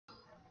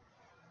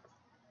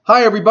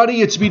Hi,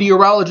 everybody. It's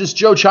meteorologist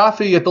Joe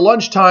Cioffi at the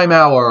lunchtime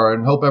hour,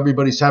 and hope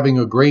everybody's having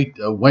a great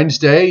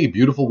Wednesday.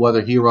 Beautiful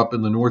weather here up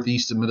in the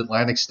Northeast and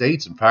Mid-Atlantic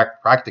states. In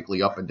fact,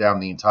 practically up and down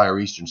the entire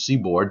eastern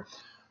seaboard.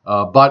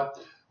 But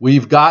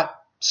we've got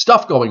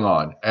stuff going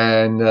on,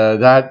 and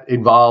that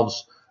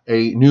involves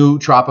a new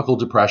tropical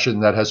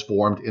depression that has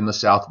formed in the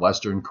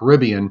southwestern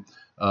Caribbean.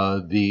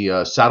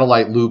 The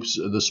satellite loops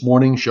this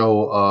morning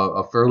show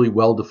a fairly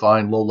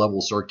well-defined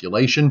low-level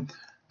circulation,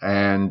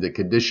 and the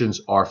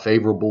conditions are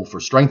favorable for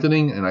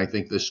strengthening, and I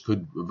think this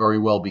could very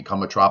well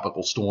become a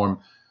tropical storm,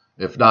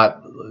 if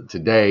not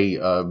today,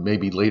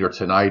 maybe later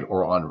tonight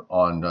or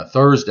on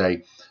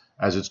Thursday,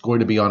 as it's going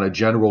to be on a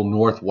general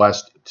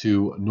northwest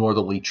to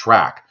northerly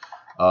track.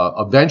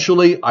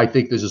 Eventually, I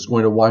think this is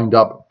going to wind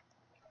up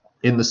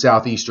in the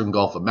southeastern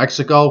Gulf of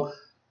Mexico,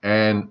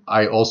 and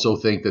I also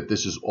think that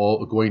this is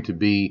all going to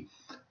be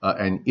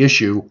an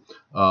issue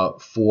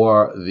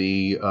for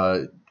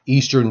the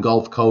eastern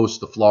Gulf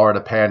Coast, the Florida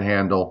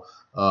Panhandle,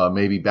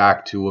 maybe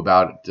back to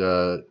about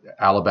the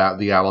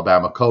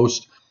Alabama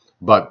coast.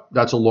 But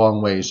that's a long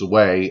ways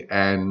away,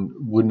 and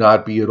would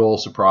not be at all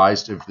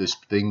surprised if this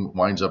thing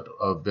winds up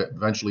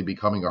eventually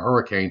becoming a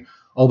hurricane.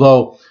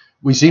 Although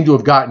we seem to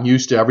have gotten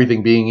used to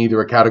everything being either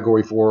a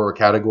Category 4 or a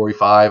Category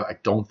 5. I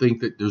don't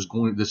think that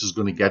this is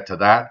going to get to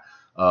that.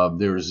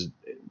 There's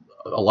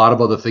a lot of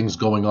other things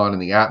going on in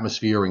the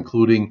atmosphere,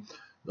 including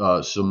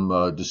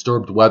some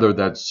disturbed weather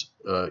that's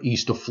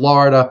east of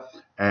Florida,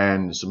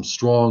 and some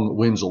strong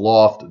winds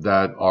aloft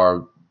that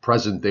are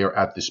present there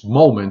at this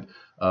moment.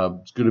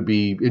 It's going to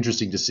be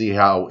interesting to see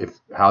how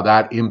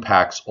that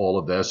impacts all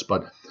of this,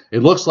 but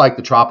it looks like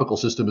the tropical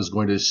system is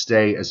going to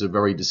stay as a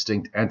very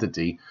distinct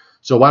entity.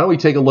 So why don't we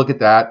take a look at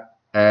that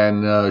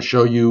and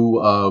show you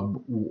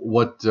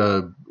what's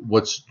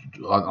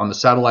on the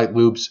satellite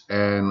loops,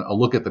 and a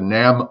look at the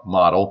NAM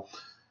model.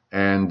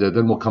 And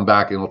then we'll come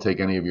back and we'll take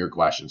any of your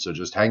questions. So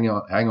just hang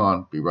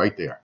on, be right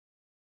there.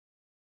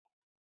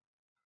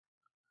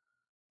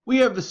 We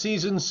have the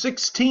season's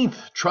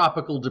 16th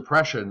tropical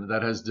depression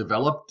that has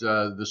developed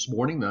this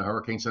morning. The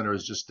Hurricane Center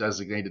has just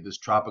designated this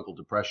tropical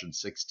depression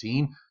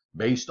 16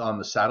 based on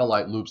the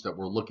satellite loops that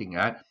we're looking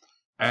at.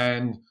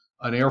 And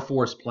an Air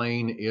Force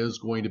plane is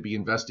going to be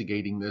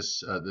investigating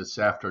this this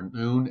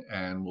afternoon,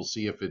 and we'll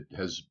see if it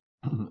has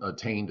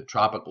attained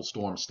tropical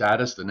storm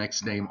status. The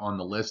next name on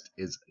the list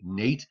is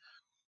Nate.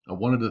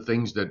 One of the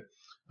things that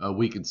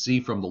we can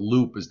see from the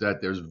loop is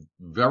that there's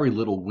very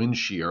little wind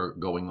shear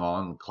going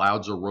on.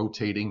 Clouds are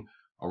rotating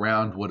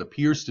around what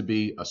appears to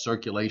be a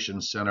circulation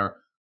center.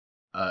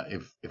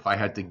 If I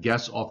had to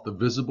guess off the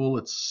visible,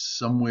 it's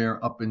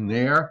somewhere up in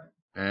there,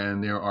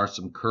 and there are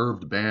some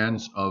curved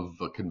bands of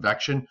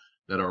convection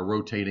that are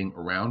rotating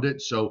around it.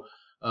 So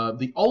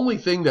the only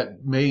thing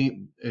that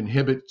may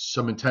inhibit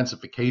some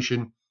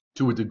intensification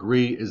to a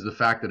degree is the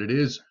fact that it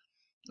is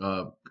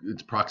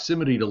its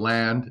proximity to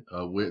land.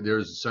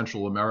 There's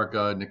Central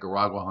America,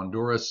 Nicaragua,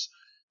 Honduras,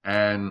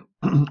 and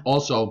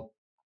also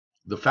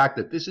the fact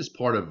that this is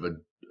part of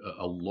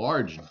a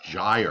large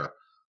gyre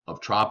of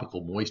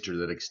tropical moisture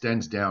that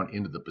extends down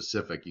into the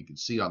Pacific. You can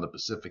see on the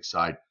Pacific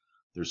side,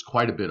 there's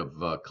quite a bit of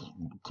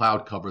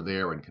cloud cover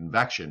there and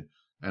convection.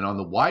 And on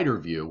the wider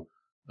view,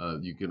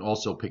 you can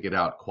also pick it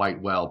out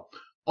quite well.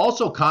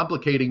 Also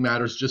complicating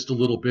matters just a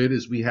little bit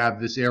is we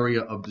have this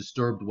area of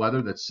disturbed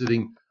weather that's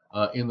sitting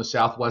in the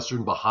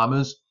southwestern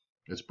Bahamas.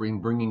 It's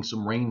bringing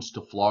some rains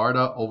to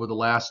Florida over the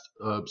last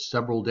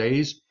several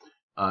days.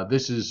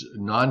 This is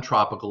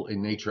non-tropical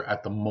in nature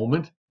at the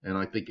moment, and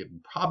I think it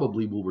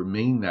probably will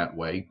remain that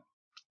way.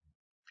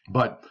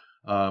 But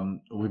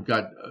we've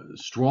got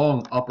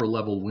strong upper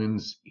level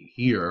winds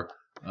here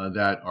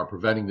that are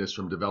preventing this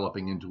from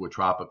developing into a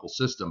tropical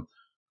system.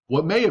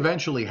 What may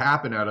eventually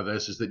happen out of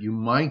this is that you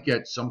might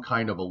get some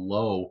kind of a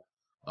low,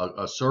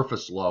 a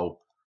surface low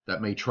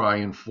that may try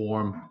and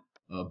form,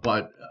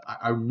 but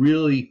I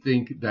really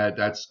think that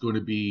that's going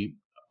to be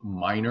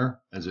minor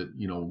as it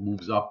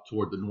moves up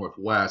toward the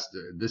northwest.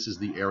 This is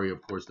the area,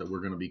 of course, that we're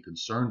going to be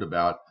concerned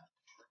about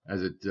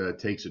as it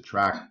takes a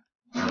track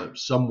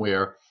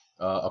somewhere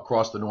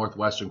across the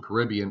northwestern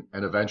Caribbean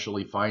and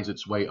eventually finds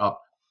its way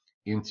up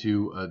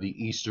into the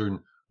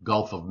eastern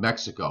Gulf of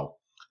Mexico.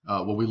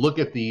 When we look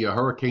at the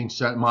hurricane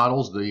set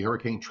models, the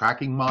hurricane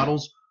tracking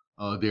models,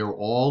 they're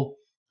all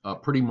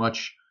pretty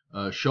much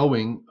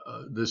showing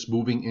this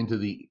moving into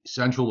the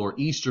central or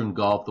eastern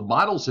Gulf. The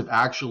models have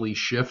actually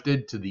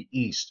shifted to the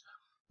east.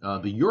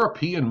 The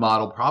European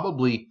model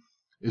probably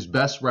is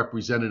best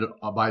represented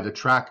by the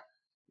track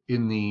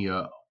in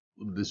the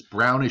this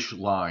brownish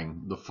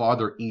line, the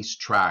farther east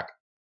track.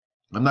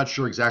 I'm not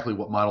sure exactly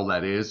what model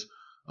that is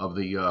of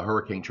the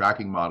hurricane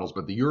tracking models,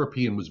 but the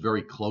European was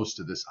very close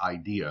to this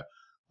idea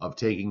of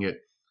taking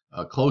it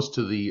close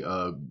to the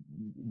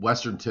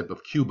western tip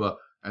of Cuba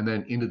and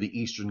then into the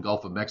eastern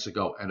Gulf of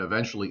Mexico and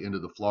eventually into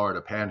the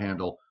Florida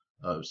Panhandle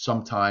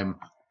sometime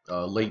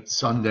late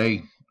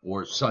Sunday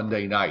or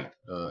Sunday night.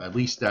 At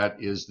least that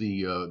is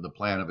the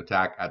plan of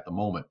attack at the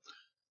moment.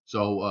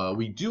 So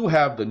we do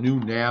have the new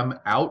NAM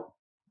out,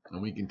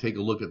 and we can take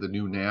a look at the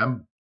new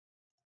NAM.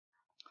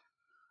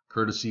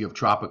 courtesy of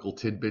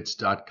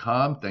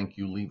tropicaltidbits.com. Thank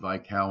you, Levi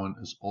Cowan,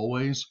 as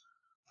always,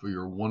 for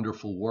your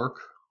wonderful work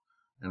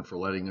and for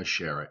letting us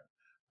share it.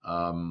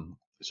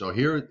 So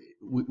here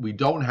we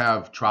don't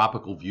have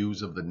tropical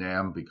views of the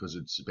NAM because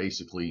it's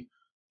basically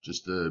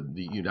just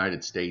the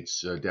United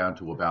States down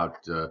to about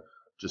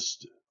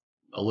just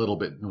a little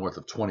bit north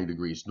of 20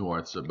 degrees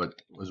north. So,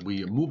 but as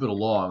we move it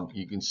along,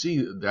 you can see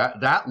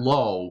that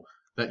low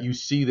that you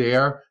see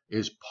there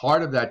is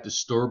part of that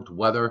disturbed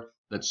weather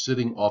that's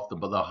sitting off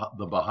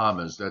the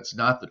Bahamas. That's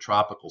not the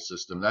tropical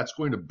system. That's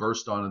going to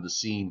burst onto the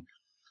scene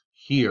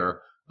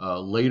here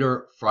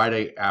later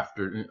Friday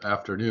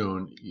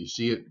afternoon. You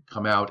see it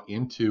come out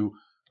into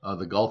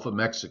the Gulf of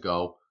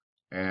Mexico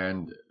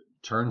and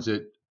turns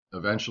it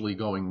eventually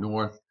going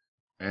north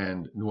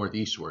and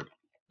northeastward.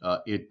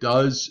 It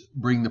does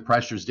bring the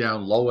pressures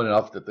down low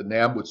enough that the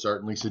NAM would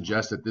certainly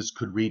suggest that this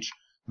could reach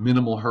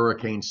minimal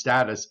hurricane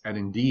status, and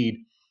indeed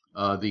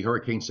the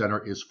Hurricane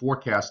Center is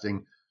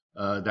forecasting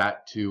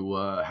that to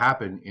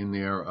happen in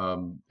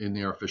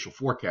their official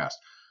forecast.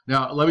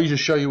 Now, let me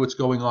just show you what's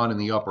going on in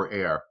the upper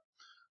air,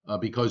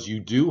 because you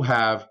do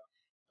have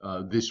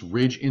this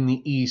ridge in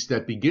the east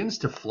that begins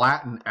to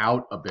flatten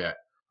out a bit.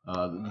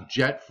 The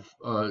jet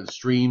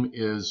stream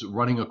is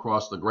running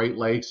across the Great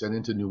Lakes and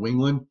into New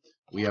England.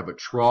 We have a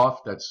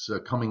trough that's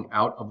coming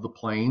out of the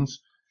plains,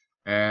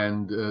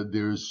 and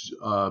there's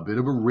a bit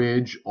of a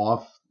ridge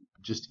off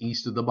just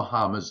east of the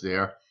Bahamas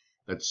there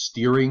that's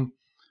steering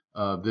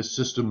this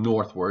system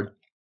northward,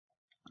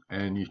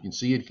 and you can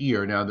see it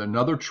here. Now,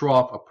 another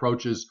trough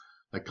approaches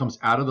that comes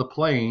out of the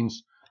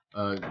plains,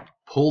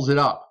 pulls it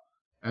up,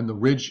 and the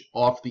ridge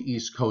off the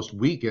east coast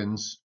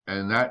weakens,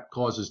 and that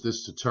causes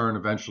this to turn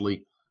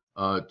eventually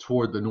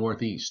toward the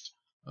northeast.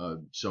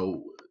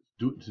 So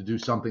to do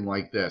something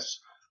like this.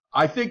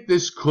 I think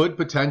this could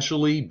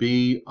potentially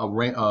be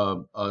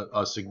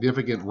a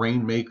significant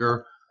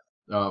rainmaker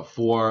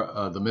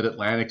for the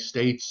mid-Atlantic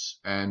states,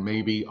 and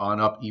maybe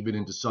on up even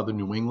into southern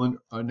New England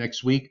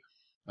next week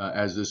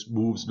as this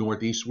moves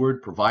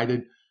northeastward,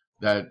 provided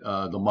that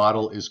the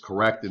model is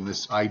correct in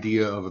this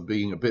idea of it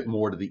being a bit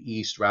more to the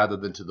east rather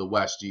than to the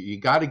west. You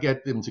got to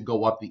get them to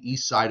go up the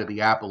east side of the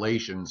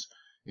Appalachians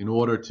in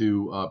order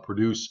to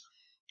produce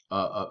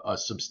a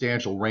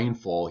substantial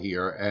rainfall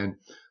here. And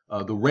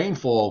the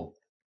rainfall,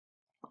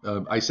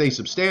 I say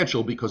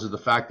substantial because of the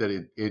fact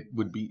that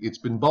it's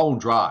been bone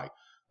dry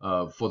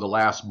for the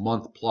last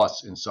month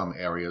plus in some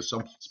areas.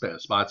 Some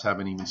spots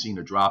haven't even seen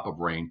a drop of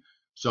rain.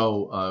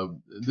 So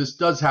this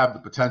does have the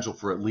potential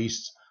for at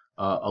least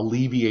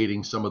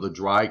alleviating some of the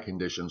dry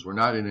conditions. We're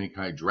not in any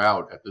kind of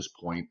drought at this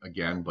point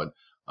again, but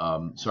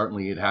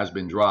certainly it has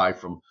been dry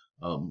from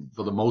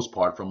for the most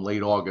part from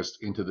late August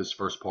into this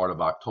first part of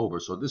October.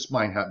 So this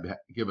might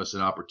give us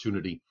an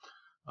opportunity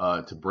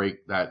to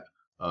break that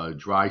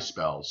dry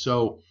spell.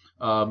 So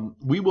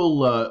we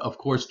will, of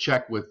course,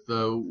 check with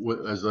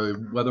as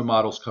the weather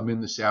models come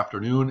in this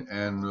afternoon,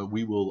 and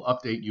we will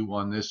update you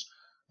on this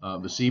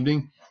this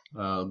evening.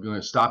 I'm going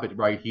to stop it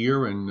right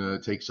here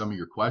and take some of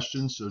your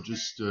questions. So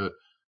just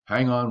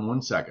hang on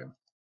 1 second.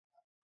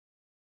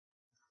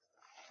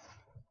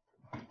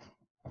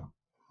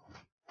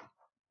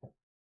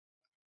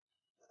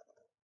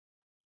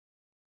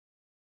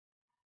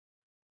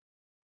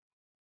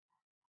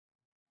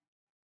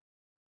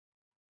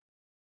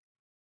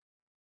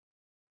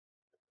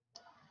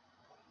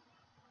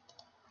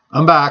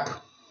 I'm back.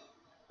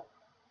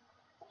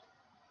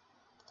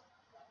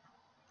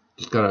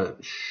 Just gotta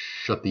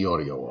shut the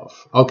audio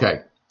off.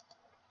 Okay.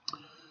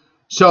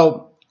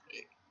 So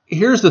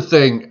here's the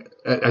thing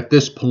at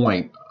this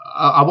point.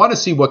 I want to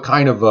see what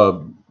kind of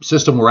a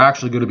system we're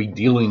actually going to be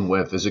dealing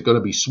with. Is it going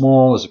to be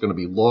small? Is it going to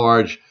be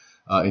large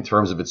in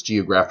terms of its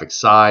geographic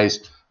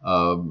size?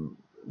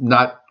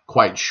 Not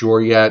quite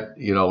sure yet,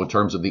 in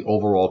terms of the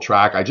overall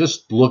track. I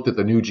just looked at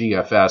the new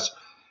GFS,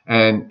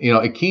 and,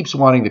 it keeps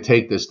wanting to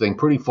take this thing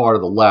pretty far to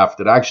the left.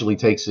 It actually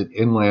takes it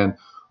inland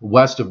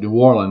west of New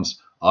Orleans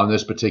on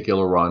this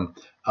particular run.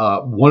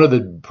 One of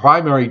the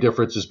primary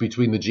differences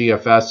between the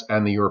GFS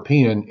and the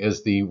European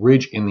is the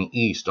ridge in the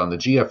east. On the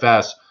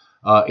GFS,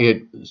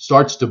 it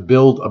starts to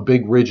build a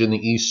big ridge in the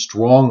east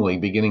strongly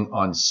beginning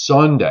on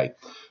Sunday.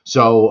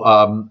 So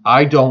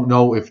I don't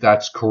know if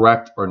that's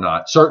correct or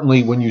not.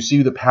 Certainly, when you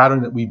see the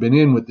pattern that we've been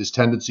in with this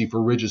tendency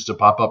for ridges to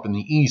pop up in the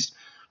east,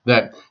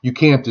 that you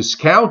can't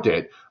discount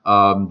it.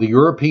 The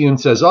European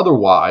says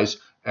otherwise.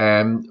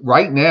 And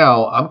right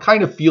now, I'm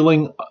kind of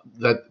feeling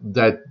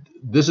that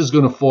this is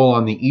going to fall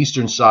on the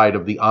eastern side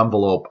of the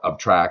envelope of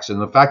tracks.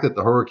 And the fact that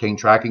the hurricane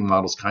tracking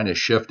models kind of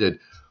shifted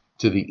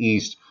to the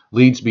east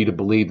leads me to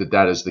believe that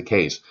that is the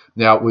case.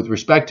 Now, with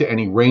respect to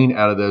any rain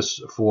out of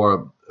this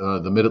for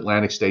the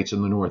mid-Atlantic states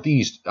in the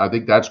Northeast, I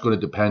think that's going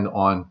to depend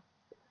on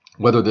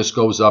whether this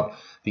goes up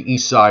the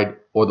east side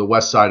or the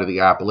west side of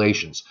the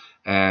Appalachians.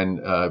 And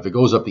if it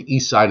goes up the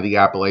east side of the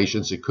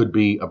Appalachians, it could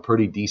be a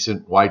pretty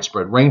decent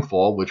widespread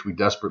rainfall, which we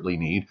desperately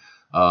need.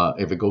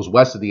 If it goes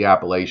west of the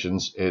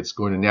Appalachians, it's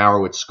going to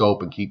narrow its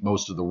scope and keep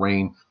most of the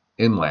rain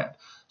inland.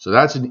 So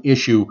that's an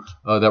issue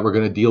that we're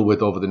going to deal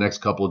with over the next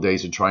couple of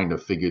days and trying to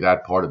figure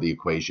that part of the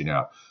equation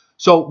out.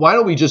 So why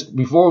don't we just,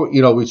 before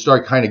we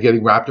start kind of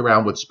getting wrapped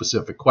around with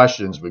specific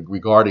questions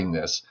regarding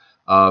this,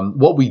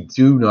 what we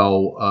do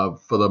know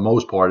for the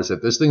most part is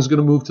that this thing's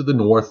going to move to the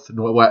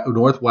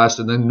northwest,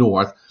 and then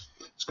north.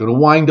 It's going to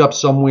wind up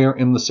somewhere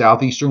in the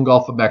southeastern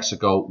Gulf of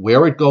Mexico.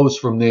 Where it goes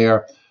from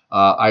there,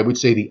 I would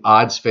say the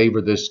odds favor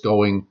this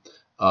going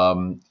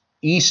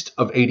east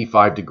of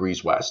 85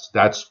 degrees west.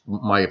 That's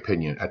my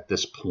opinion at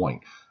this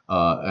point.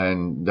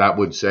 And that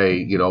would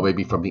say,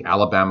 maybe from the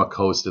Alabama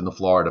coast and the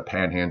Florida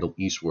panhandle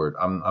eastward.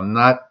 I'm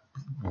not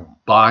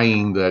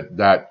buying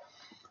that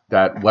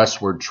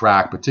westward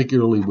track,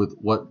 particularly with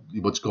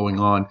what's going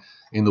on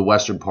in the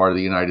western part of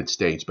the United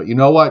States. But you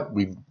know what?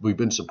 We've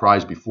been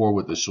surprised before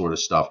with this sort of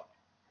stuff.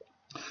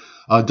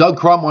 Doug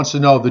Crum wants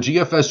to know, the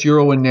GFS,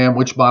 Euro, and NAM,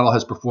 which model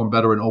has performed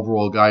better in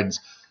overall guidance?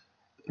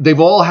 They've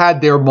all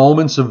had their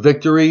moments of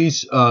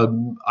victories.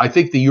 I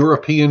think the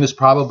European has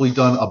probably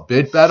done a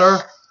bit better.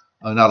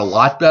 Not a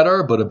lot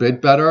better, but a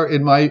bit better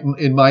in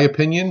my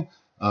opinion.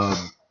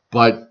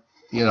 But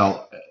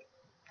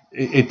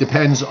it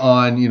depends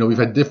on, we've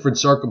had different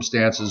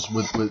circumstances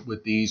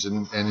with these,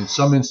 and in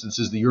some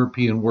instances the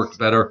European worked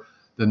better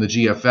than the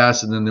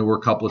GFS, and then there were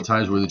a couple of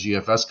times where the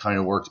GFS kind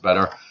of worked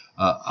better.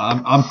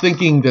 I'm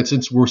thinking that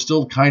since we're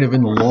still kind of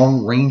in the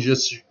long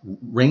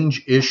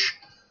range-ish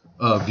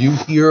view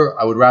here,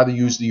 I would rather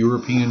use the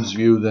European's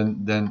view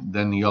than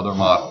the other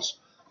models.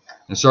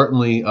 And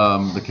certainly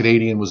the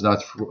Canadian was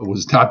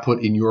not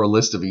put in your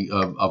list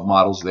of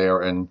models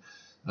there, and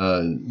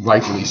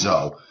rightfully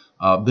so.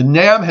 The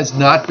NAM has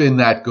not been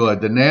that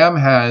good. The NAM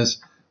has,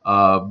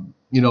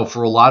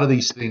 for a lot of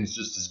these things,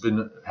 just has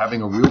been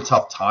having a real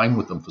tough time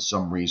with them for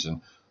some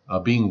reason,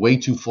 being way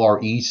too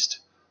far east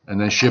and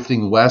then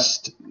shifting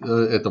west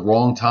at the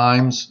wrong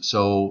times.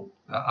 So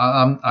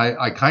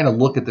I kind of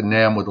look at the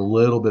NAM with a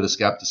little bit of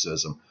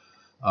skepticism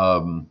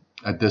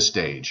at this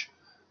stage.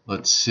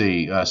 Let's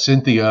see.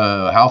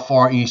 Cynthia, how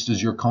far east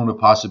does your cone of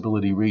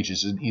possibility reach?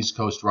 Is an East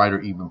Coast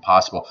rider even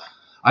possible?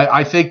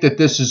 I think that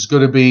this is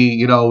going to be,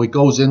 it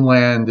goes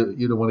inland.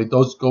 When it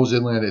goes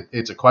inland,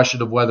 it's a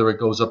question of whether it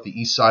goes up the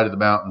east side of the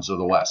mountains or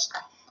the west.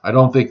 I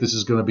don't think this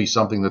is going to be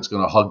something that's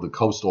going to hug the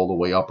coast all the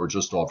way up or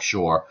just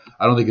offshore.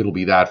 I don't think it'll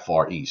be that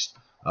far east.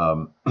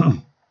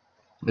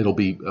 It'll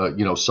be,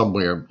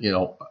 somewhere,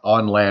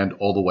 on land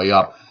all the way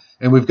up.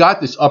 And we've got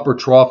this upper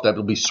trough that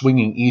will be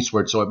swinging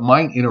eastward, so it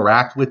might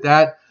interact with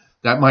that.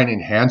 That might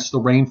enhance the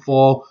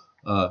rainfall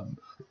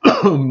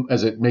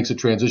as it makes a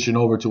transition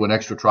over to an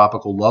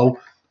extratropical low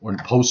or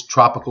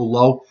post-tropical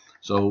low.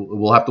 So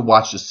we'll have to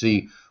watch to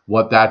see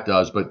what that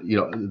does. But,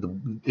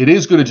 it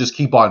is going to just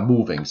keep on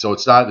moving. So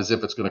it's not as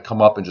if it's going to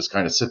come up and just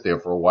kind of sit there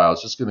for a while.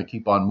 It's just going to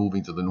keep on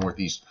moving to the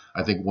northeast,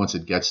 I think, once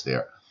it gets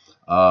there.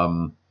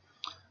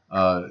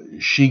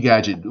 She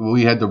Gadget,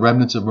 we had the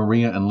remnants of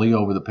Maria and Leo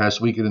over the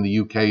past weekend in the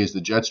UK. Is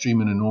the jet stream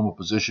in a normal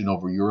position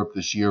over Europe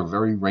this year?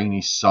 Very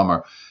rainy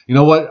summer. You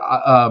know what?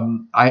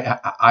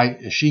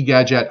 She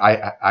Gadget,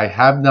 I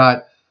have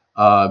not.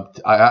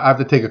 I have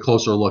to take a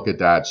closer look at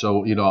that.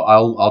 So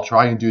I'll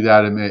try and do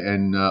that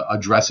and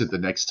address it the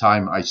next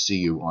time I see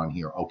you on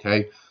here.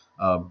 Okay,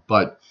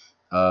 but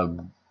I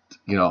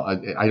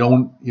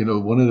don't.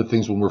 One of the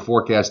things when we're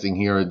forecasting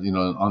here,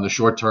 on the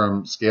short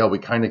term scale, we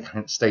kind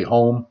of stay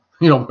home.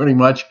 Pretty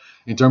much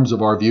in terms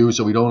of our view.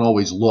 So we don't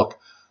always look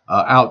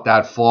out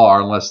that far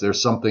unless there's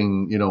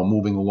something,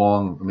 moving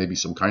along, maybe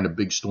some kind of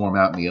big storm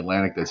out in the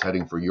Atlantic that's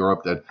heading for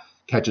Europe that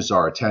catches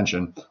our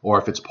attention, or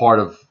if it's part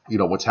of,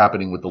 what's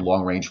happening with the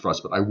long range for us.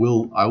 But I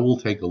will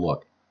take a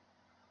look.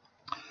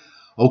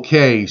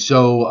 Okay,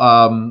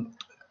 so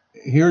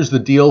here's the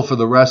deal for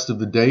the rest of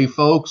the day,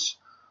 folks.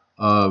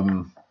 Let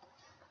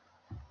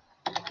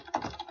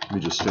me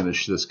just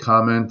finish this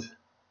comment.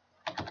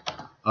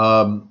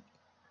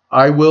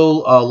 I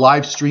will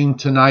live stream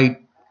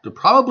tonight,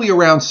 probably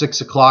around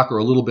 6 o'clock or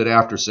a little bit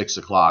after 6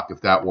 o'clock,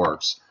 if that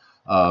works,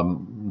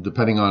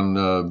 depending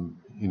on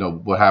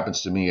what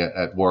happens to me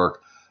at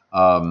work.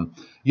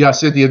 Yeah,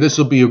 Cynthia, this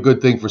will be a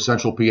good thing for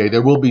Central PA.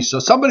 There will be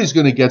somebody's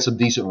going to get some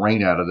decent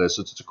rain out of this.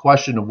 It's a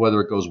question of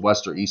whether it goes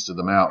west or east of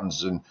the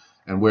mountains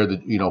and where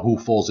who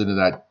falls into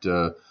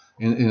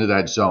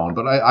that zone.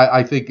 But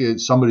I think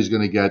somebody's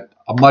going to get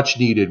a much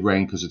needed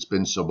rain because it's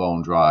been so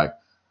bone dry.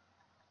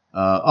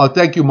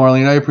 Thank you,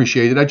 Marlene. I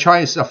appreciate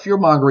it. Fear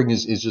mongering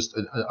is just,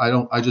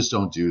 I just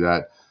don't do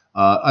that.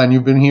 And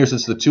you've been here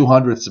since the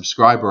 200th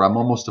subscriber. I'm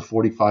almost to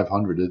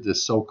 4,500. It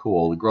is so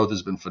cool. The growth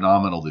has been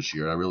phenomenal this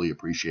year. I really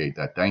appreciate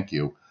that. Thank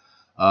you.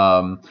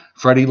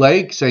 Freddie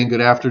Lake saying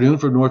good afternoon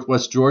from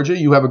Northwest Georgia.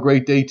 You have a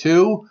great day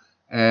too.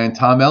 And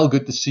Tom L,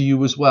 good to see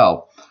you as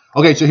well.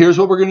 Okay, so here's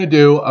what we're going to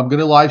do. I'm going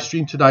to live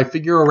stream tonight,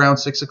 figure around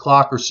 6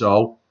 o'clock or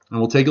so, and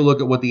we'll take a look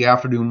at what the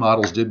afternoon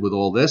models did with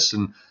all this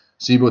and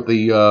see what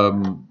the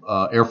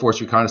Air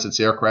Force reconnaissance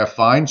aircraft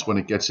finds when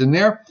it gets in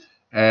there.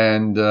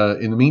 And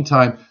in the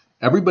meantime,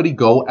 everybody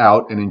go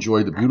out and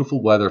enjoy the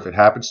beautiful weather if it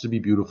happens to be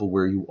beautiful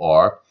where you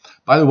are.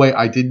 By the way,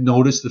 I did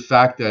notice the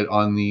fact that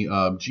on the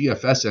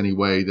GFS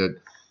anyway, that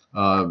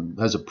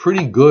has a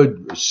pretty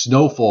good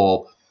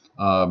snowfall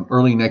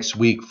early next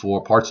week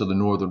for parts of the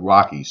northern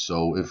Rockies.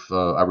 So if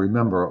I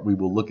remember, we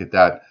will look at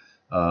that.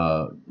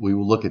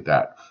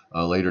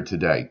 Later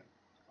today.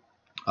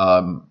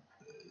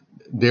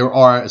 There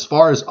are, as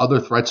far as other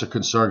threats are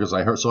concerned, because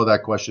I saw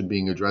that question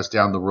being addressed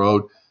down the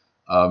road.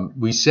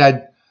 We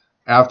said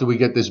after we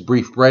get this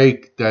brief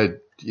break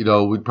that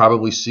we'd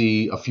probably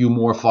see a few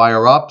more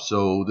fire up.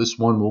 So this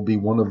one will be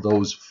one of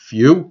those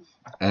few,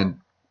 and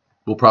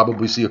we'll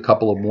probably see a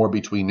couple of more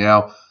between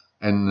now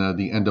and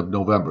the end of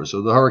November.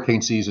 So the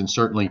hurricane season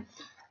certainly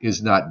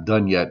is not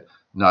done yet,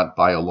 not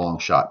by a long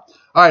shot.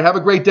 All right, have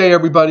a great day,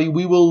 everybody.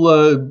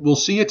 We'll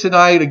see you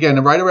tonight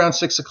again, right around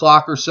 6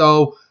 o'clock or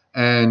so,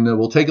 and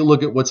we'll take a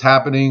look at what's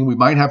happening. We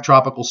might have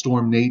Tropical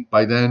Storm Nate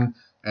by then,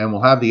 and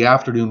we'll have the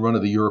afternoon run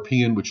of the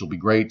European, which will be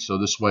great. So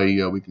this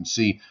way we can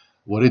see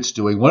what it's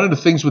doing. One of the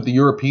things with the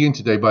European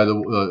today, by the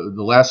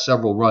last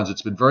several runs,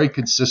 it's been very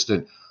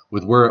consistent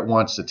with where it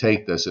wants to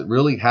take this. It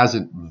really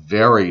hasn't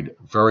varied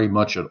very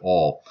much at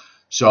all.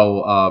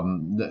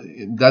 So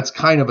that's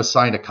kind of a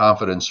sign of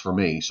confidence for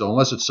me. So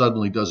unless it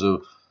suddenly does a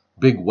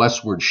big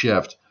westward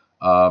shift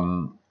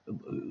to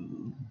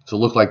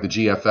look like the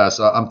GFS,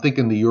 I'm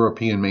thinking the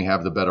European may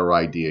have the better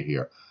idea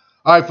here.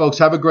 All right, folks,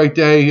 have a great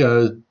day.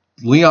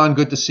 Leon,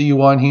 good to see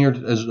you on here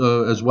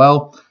as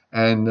well.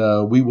 And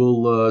we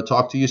will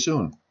talk to you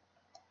soon.